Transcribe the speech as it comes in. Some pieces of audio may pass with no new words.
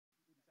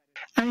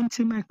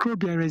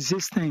Antimicrobial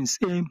resistance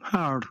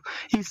 (AMR)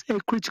 is a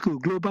critical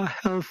global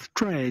health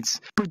threat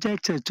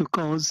projected to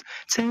cause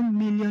 10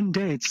 million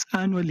deaths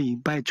annually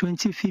by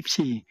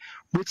 2050,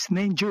 with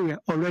Nigeria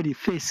already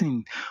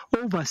facing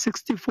over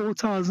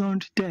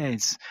 64,000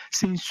 deaths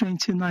since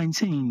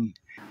 2019.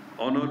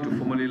 Honored to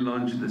formally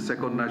launch the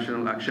second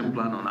National Action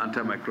Plan on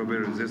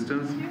Antimicrobial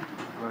Resistance.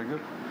 Very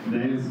good.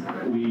 Next,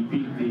 we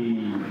pick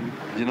the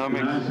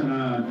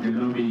National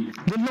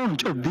Genomic. The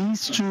launch of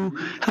these two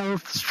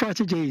health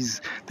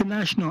strategies, the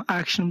National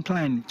Action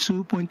Plan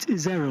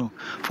 2.0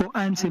 for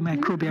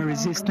antimicrobial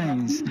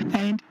resistance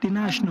and the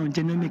National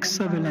Genomic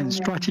Surveillance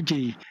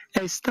Strategy,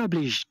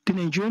 established the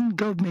Nigerian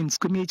government's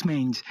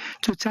commitment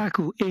to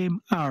tackle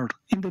AMR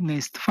in the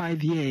next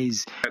 5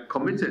 years. We are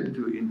committed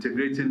to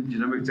integrating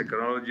genomic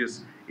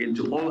technologies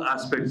into all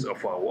aspects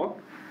of our work.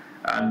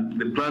 And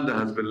the plan that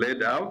has been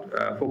laid out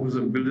focuses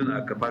on building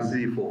our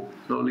capacity for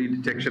not only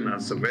detection and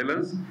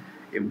surveillance,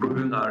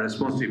 improving our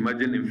response to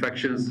emerging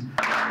infections. We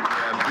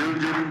are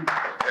building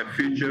a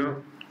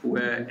future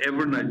where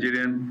every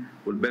Nigerian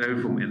will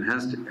benefit from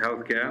enhanced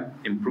healthcare,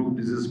 improved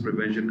disease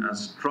prevention, and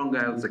stronger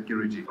health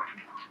security.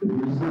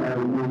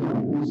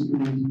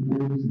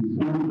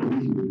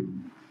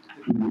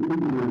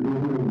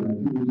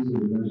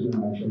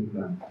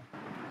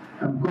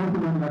 I'm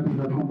confident that with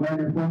a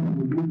combined effort,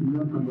 we will build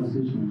beyond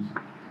conversations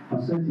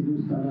and set a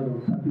new standard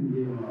of tackling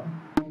AMR.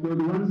 For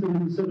the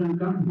 177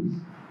 countries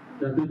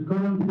that we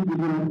currently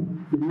develop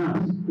the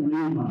maps on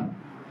AMR,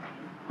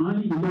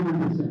 only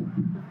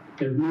 11%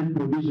 have made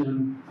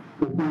provision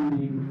for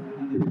funding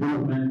the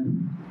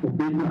development of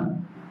data.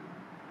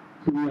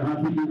 So we are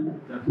happy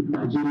that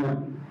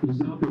Nigeria is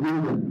not the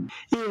model.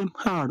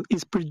 AMR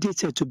is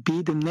predicted to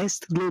be the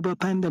next global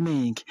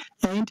pandemic,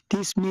 and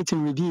this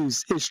meeting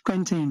reviews a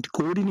strengthened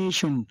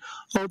coordination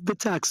of the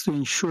task to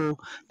ensure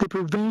the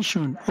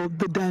prevention of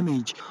the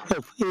damage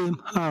of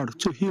AMR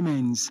to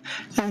humans,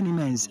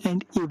 animals,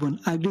 and even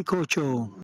agriculture.